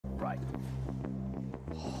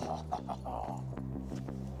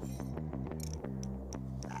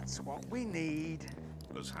That's what we need.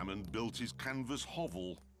 As Hammond built his canvas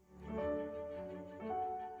hovel,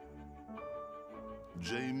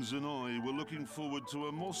 James and I were looking forward to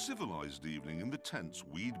a more civilised evening in the tents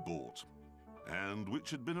we'd bought, and which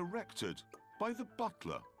had been erected by the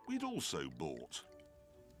butler we'd also bought.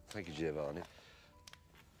 Thank you, Giovanni.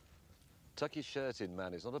 Tuck your shirt in,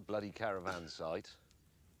 man. It's not a bloody caravan site.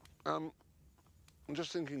 I'm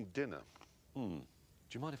just thinking dinner. Do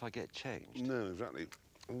you mind if I get changed? No, exactly.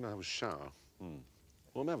 I'm going to have a shower. Well, I'm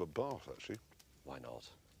going to have a bath, actually. Why not?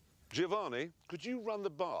 Giovanni, could you run the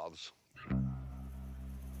baths?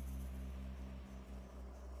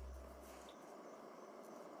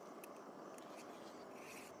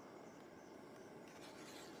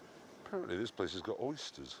 Apparently this place has got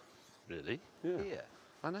oysters. Really? Yeah. Here?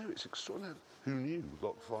 I know, it's extraordinary. Who knew?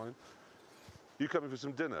 Look, fine. You coming for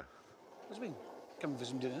some dinner? What do you mean? Coming for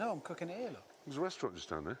some dinner? No, I'm cooking it here, look. There's a restaurant just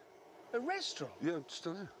down there. A restaurant? Yeah, just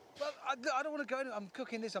down there. Well, I don't want to go in. I'm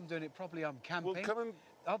cooking this, I'm doing it properly, I'm camping. Well, come and...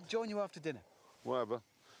 I'll join you after dinner. Whatever.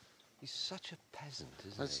 He's such a peasant,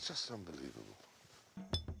 isn't That's he? just unbelievable.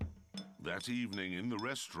 That evening in the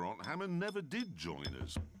restaurant, Hammond never did join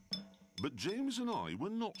us. But James and I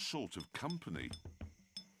were not short of company.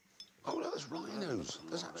 Oh, no, there's rhinos.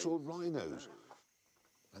 There's actual rhinos.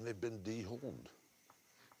 And they've been dehorned.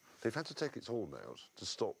 They've had to take its horn out to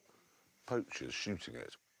stop poachers shooting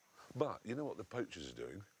it. But you know what the poachers are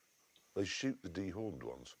doing? They shoot the dehorned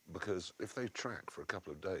ones, because if they track for a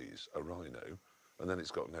couple of days a rhino and then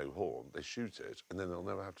it's got no horn, they shoot it and then they'll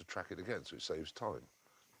never have to track it again, so it saves time.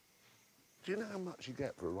 Do you know how much you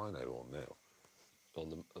get for a rhino horn now? On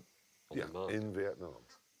the Yeah, market? in Vietnam.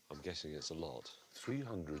 I'm guessing it's a lot.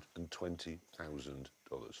 $320.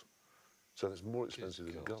 So that's more expensive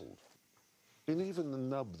than God. gold. And even the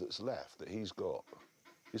nub that's left that he's got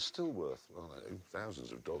is still worth, I don't know,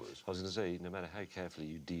 thousands of dollars. I was going to say, no matter how carefully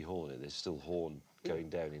you dehorn it, there's still horn going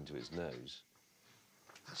down into its nose.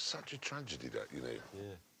 That's such a tragedy, that, you know.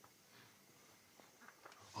 Yeah.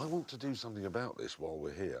 I want to do something about this while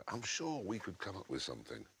we're here. I'm sure we could come up with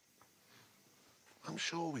something. I'm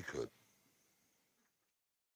sure we could.